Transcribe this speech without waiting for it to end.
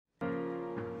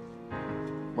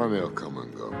Money will come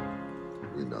and go.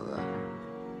 We know that.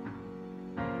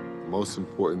 The most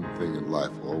important thing in life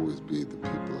will always be the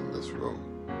people in this room.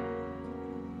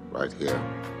 Right here.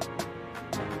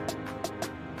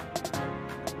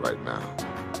 Right now.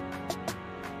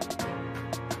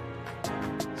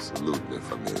 Salute, mi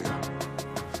familia.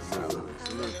 Salute.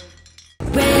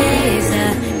 Raise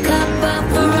a cup up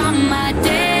for all my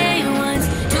day ones.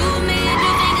 Too many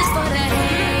things for the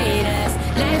haters.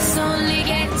 Let's only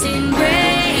getting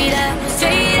greater.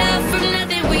 Straight up from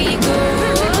nothing we go.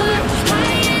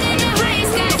 Higher than the high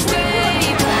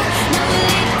skyscraper. No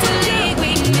little league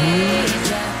we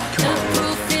major. The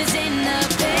proof is in the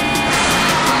paper.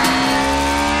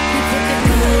 We put the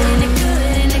good in the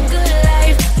good in the good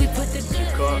life. We put the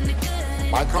good in the good in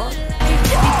the My car? we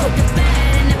put the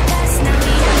bad in the past. Now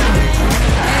we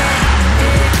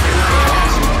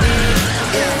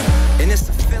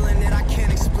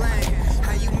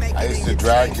I used to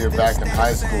drag here back in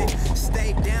high school.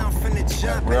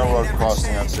 That railroad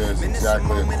crossing up there is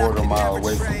exactly a quarter mile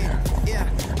away from here.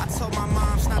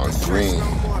 On Green.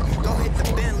 Go hit the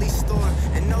Bentley store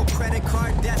and no credit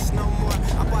card debts no more.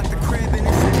 I bought the crib and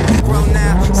it's grown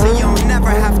now, so you don't never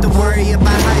have to worry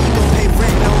about how you gon' pay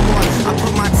rent no more. I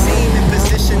put my team in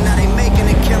position, now they making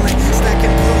a killing,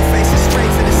 stacking blue faces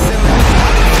straight to the ceiling.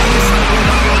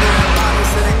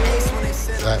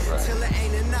 That's right. Till there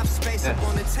ain't enough space up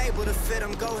on the table to fit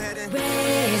them. Go ahead and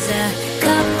raise a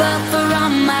cup up for all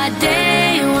my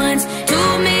day ones.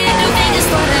 Too many things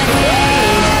for the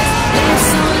haters.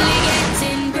 Life's only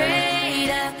getting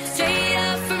greater. Straight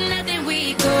up from nothing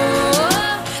we go.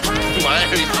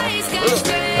 High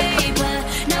skyscraper.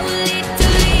 No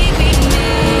little league we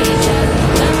major.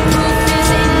 The proof is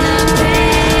in the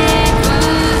paper.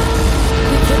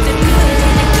 We put the good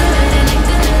in the good in the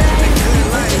good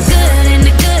life. The good in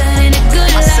the good in the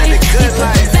good life. said the good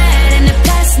life. Bad in the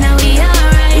past, now we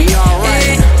alright. We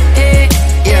alright.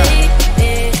 Yeah.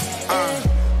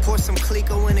 Pour some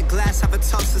Clico in a glass, have a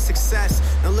toast to success.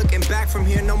 No looking back from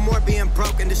here, no more being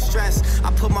broke and distressed. I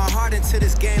put my heart into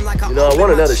this game like I You know, I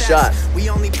want another shot. We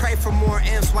only pray for more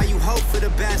M's while you hope for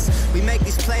the best. We make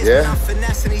these plays without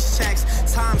finessing these checks.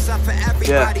 Time's up for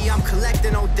everybody, I'm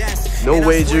collecting old debts. No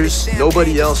wagers,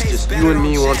 nobody else, just you and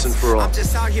me once and for all. I'm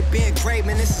just out here being great,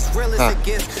 man, this is real as a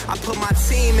gift. I put my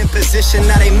team in position,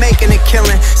 now they making a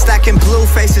killing. Stacking blue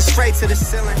faces straight to the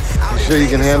ceiling. You sure you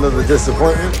can handle the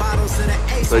disappointment?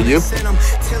 Are you?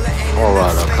 All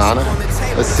right, O'Connor.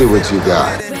 Let's see what you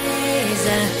got. Raise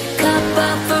a cup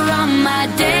up for all my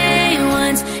day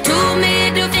ones. Two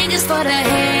middle fingers for the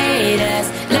haters.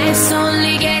 Life's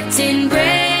only getting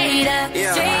greater.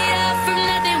 Straight up from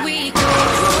nothing we go.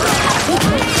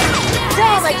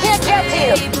 Damn, I can't get to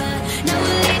you. No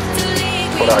little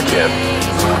league But I can.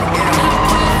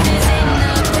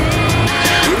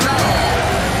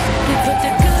 we put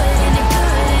the good in the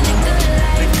good in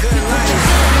the good life.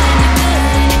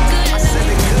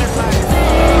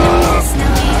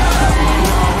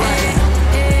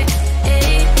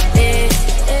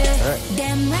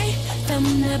 Damn right, from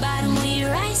the bottom we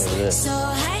rise so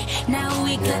high. Now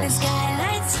we got the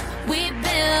skylights. We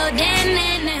building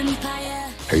an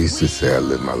empire. I used to say I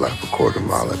lived my life a quarter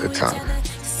mile at a time.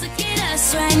 Look at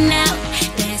us right now.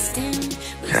 Destined.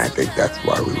 And I think that's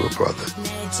why we were brothers.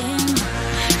 Legend.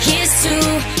 Here's to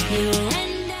you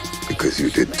and I. Because you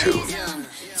did too.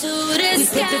 To the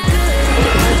sky.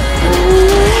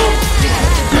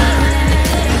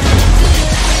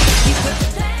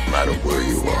 No matter where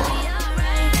you are,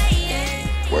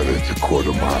 whether it's a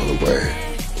quarter mile away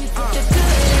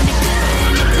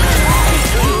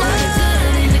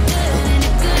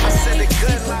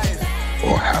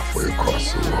or halfway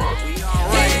across the world,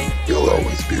 you'll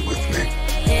always be with me.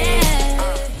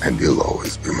 And you'll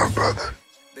always be my brother.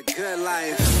 The good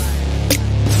life.